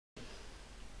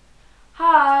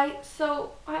Hi,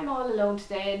 so I'm all alone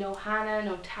today, no Hannah,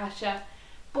 no Tasha,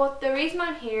 but the reason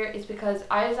I'm here is because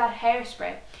I was at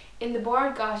Hairspray in the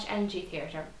Gais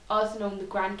Theatre, also known the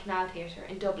Grand Canal Theatre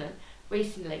in Dublin,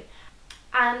 recently,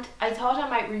 and I thought I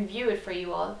might review it for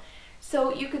you all,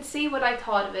 so you could see what I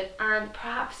thought of it and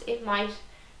perhaps it might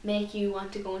make you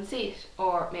want to go and see it,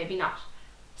 or maybe not.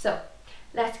 So,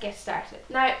 let's get started.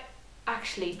 Now,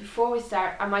 actually, before we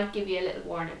start, I might give you a little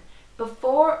warning.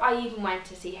 Before I even went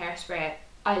to see Hairspray,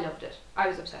 I loved it. I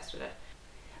was obsessed with it.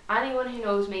 Anyone who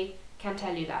knows me can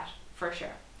tell you that, for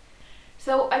sure.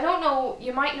 So, I don't know,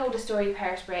 you might know the story of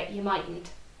Hairspray, you mightn't.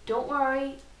 Don't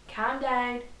worry, calm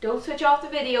down, don't switch off the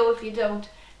video if you don't,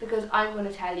 because I'm going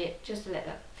to tell you just a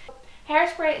little.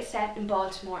 Hairspray is set in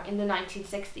Baltimore in the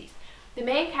 1960s. The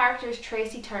main character is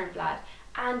Tracy Turnblad,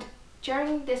 and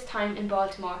during this time in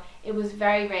Baltimore, it was a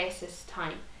very racist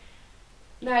time.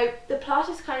 Now, the plot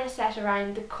is kind of set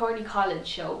around the Corny Collins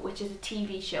show, which is a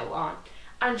TV show on,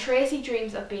 and Tracy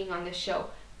dreams of being on this show,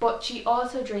 but she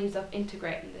also dreams of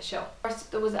integrating the show. Of course,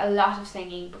 there was a lot of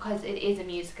singing because it is a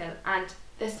musical, and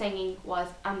the singing was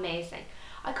amazing.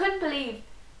 I couldn't believe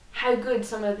how good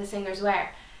some of the singers were.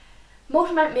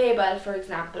 Motormount Mabel, for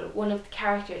example, one of the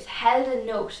characters, held a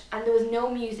note and there was no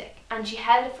music, and she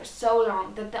held it for so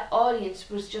long that the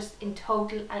audience was just in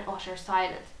total and utter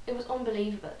silence. It was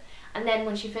unbelievable. And then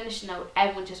when she finished the note,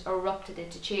 everyone just erupted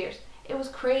into cheers. It was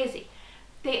crazy.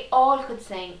 They all could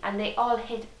sing and they all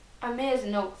hit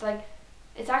amazing notes. Like,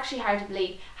 it's actually hard to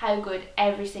believe how good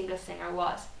every single singer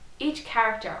was. Each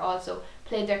character also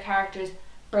played their characters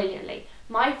brilliantly.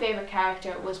 My favourite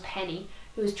character was Penny,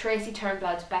 who was Tracy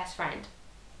Turnblad's best friend.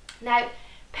 Now,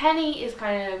 Penny is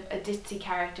kind of a ditzy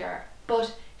character,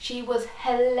 but she was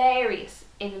hilarious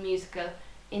in the musical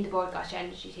in the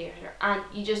Gais Theatre, and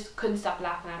you just couldn't stop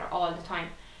laughing at her all the time.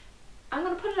 I'm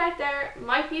going to put it out there, it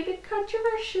might be a bit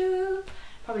controversial,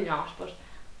 probably not, but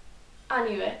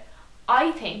anyway,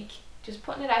 I think, just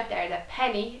putting it out there, that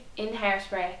Penny in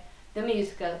Hairspray the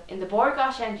Musical in the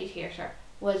Gais Theatre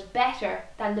was better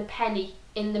than the Penny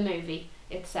in the movie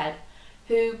itself,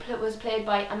 who was played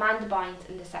by Amanda Bynes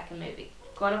in the second movie.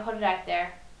 Gonna put it out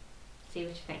there, see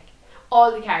what you think.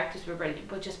 All the characters were brilliant,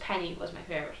 but just Penny was my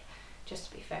favourite, just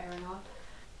to be fair and all.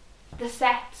 The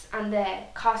sets and the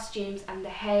costumes and the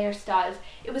hairstyles,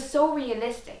 it was so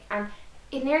realistic, and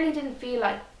it nearly didn't feel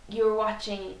like you were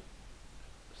watching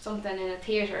something in a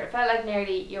theatre. It felt like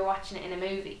nearly you're watching it in a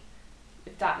movie,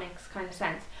 if that makes kind of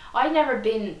sense. I'd never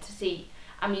been to see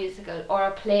a musical or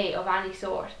a play of any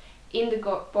sort in the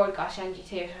Gais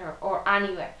Theatre or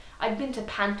anywhere. I'd been to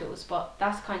pantos, but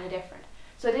that's kind of different.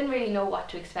 So I didn't really know what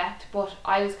to expect, but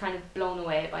I was kind of blown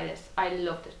away by this. I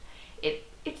loved it.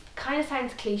 It kind of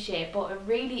sounds cliche, but it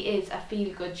really is a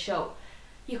feel-good show.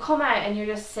 You come out and you're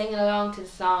just singing along to the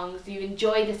songs, you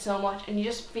enjoyed it so much, and you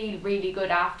just feel really good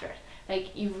after it.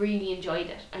 Like, you really enjoyed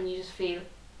it, and you just feel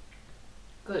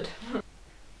good.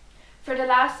 For the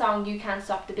last song, You Can't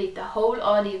Stop the Beat, the whole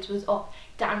audience was up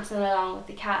dancing along with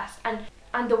the cast,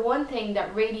 and the one thing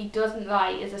that really doesn't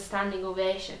lie is a standing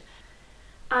ovation.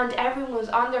 And everyone was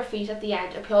on their feet at the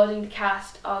end applauding the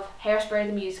cast of Hairspray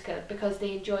the Musical because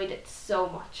they enjoyed it so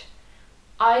much.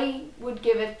 I would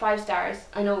give it 5 stars.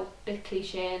 I know, a bit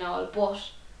cliche and all, but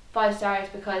 5 stars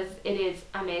because it is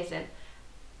amazing.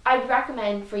 I'd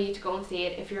recommend for you to go and see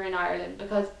it if you're in Ireland,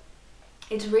 because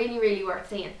it's really, really worth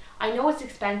seeing. I know it's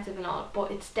expensive and all,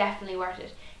 but it's definitely worth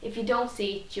it. If you don't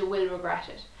see it, you will regret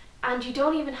it. And you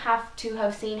don't even have to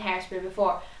have seen Hairspray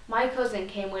before. My cousin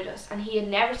came with us and he had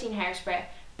never seen Hairspray,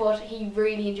 but he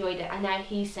really enjoyed it, and now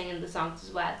he's singing the songs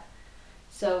as well.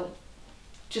 So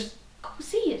just go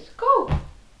see it, go!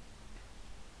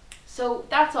 So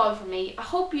that's all from me. I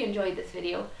hope you enjoyed this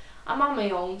video. I'm on my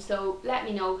own, so let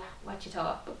me know what you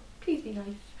thought, but please be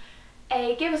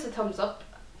nice. Give us a thumbs up,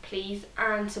 please,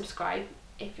 and subscribe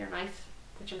if you're nice,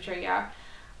 which I'm sure you are.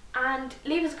 And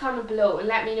leave us a comment below and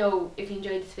let me know if you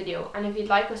enjoyed this video and if you'd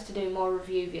like us to do more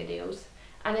review videos.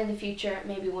 And in the future,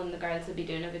 maybe one of the girls will be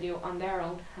doing a video on their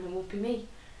own and it won't be me.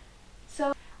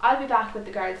 So I'll be back with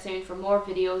the girls soon for more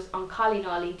videos on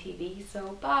CailinAlainnTV,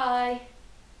 so bye!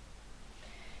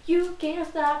 You can't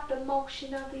stop the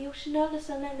motion of the ocean, of the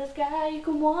sun and the sky. You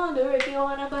can wander if you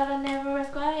wanna, but I never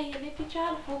ask why. And if you try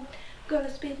to hold, I'm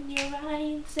gonna spit in your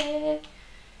eye and say,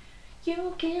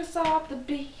 you can't stop the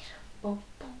beat. Boom,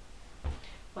 boom.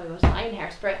 Why was I in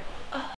Hairspray?